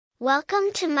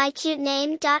Welcome to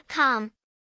mycutename.com.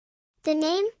 The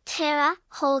name Terra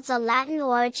holds a Latin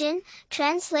origin,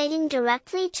 translating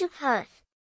directly to Earth.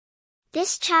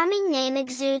 This charming name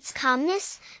exudes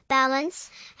calmness, balance,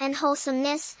 and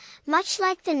wholesomeness, much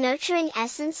like the nurturing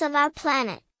essence of our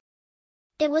planet.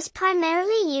 It was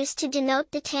primarily used to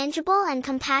denote the tangible and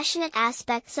compassionate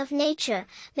aspects of nature,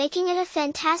 making it a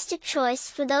fantastic choice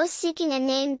for those seeking a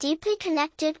name deeply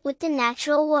connected with the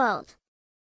natural world.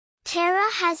 Terra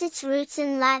has its roots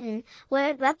in Latin, where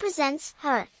it represents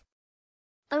Earth.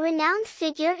 A renowned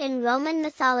figure in Roman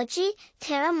mythology,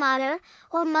 Terra Mater,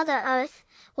 or Mother Earth,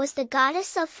 was the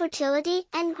goddess of fertility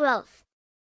and growth.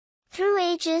 Through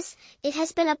ages, it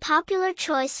has been a popular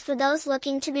choice for those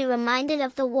looking to be reminded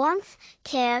of the warmth,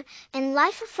 care, and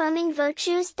life-affirming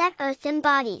virtues that Earth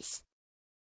embodies.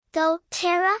 Though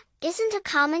Terra isn't a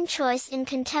common choice in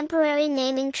contemporary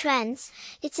naming trends,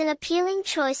 it's an appealing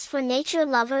choice for nature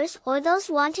lovers or those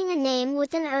wanting a name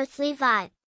with an earthly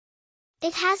vibe.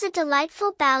 It has a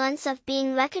delightful balance of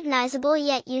being recognizable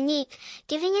yet unique,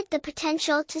 giving it the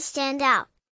potential to stand out.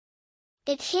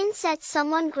 It hints at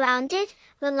someone grounded,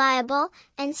 reliable,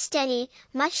 and steady,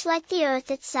 much like the Earth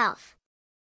itself.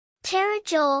 Terra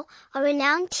Joel, a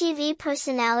renowned TV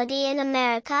personality in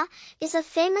America, is a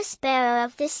famous bearer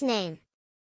of this name.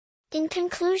 In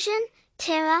conclusion,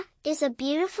 Terra is a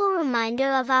beautiful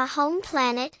reminder of our home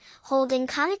planet, holding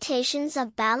connotations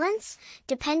of balance,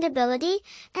 dependability,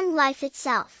 and life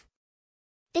itself.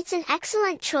 It's an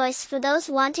excellent choice for those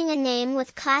wanting a name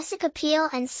with classic appeal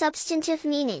and substantive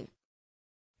meaning.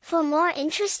 For more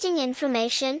interesting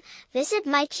information, visit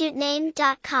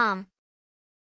mycutename.com.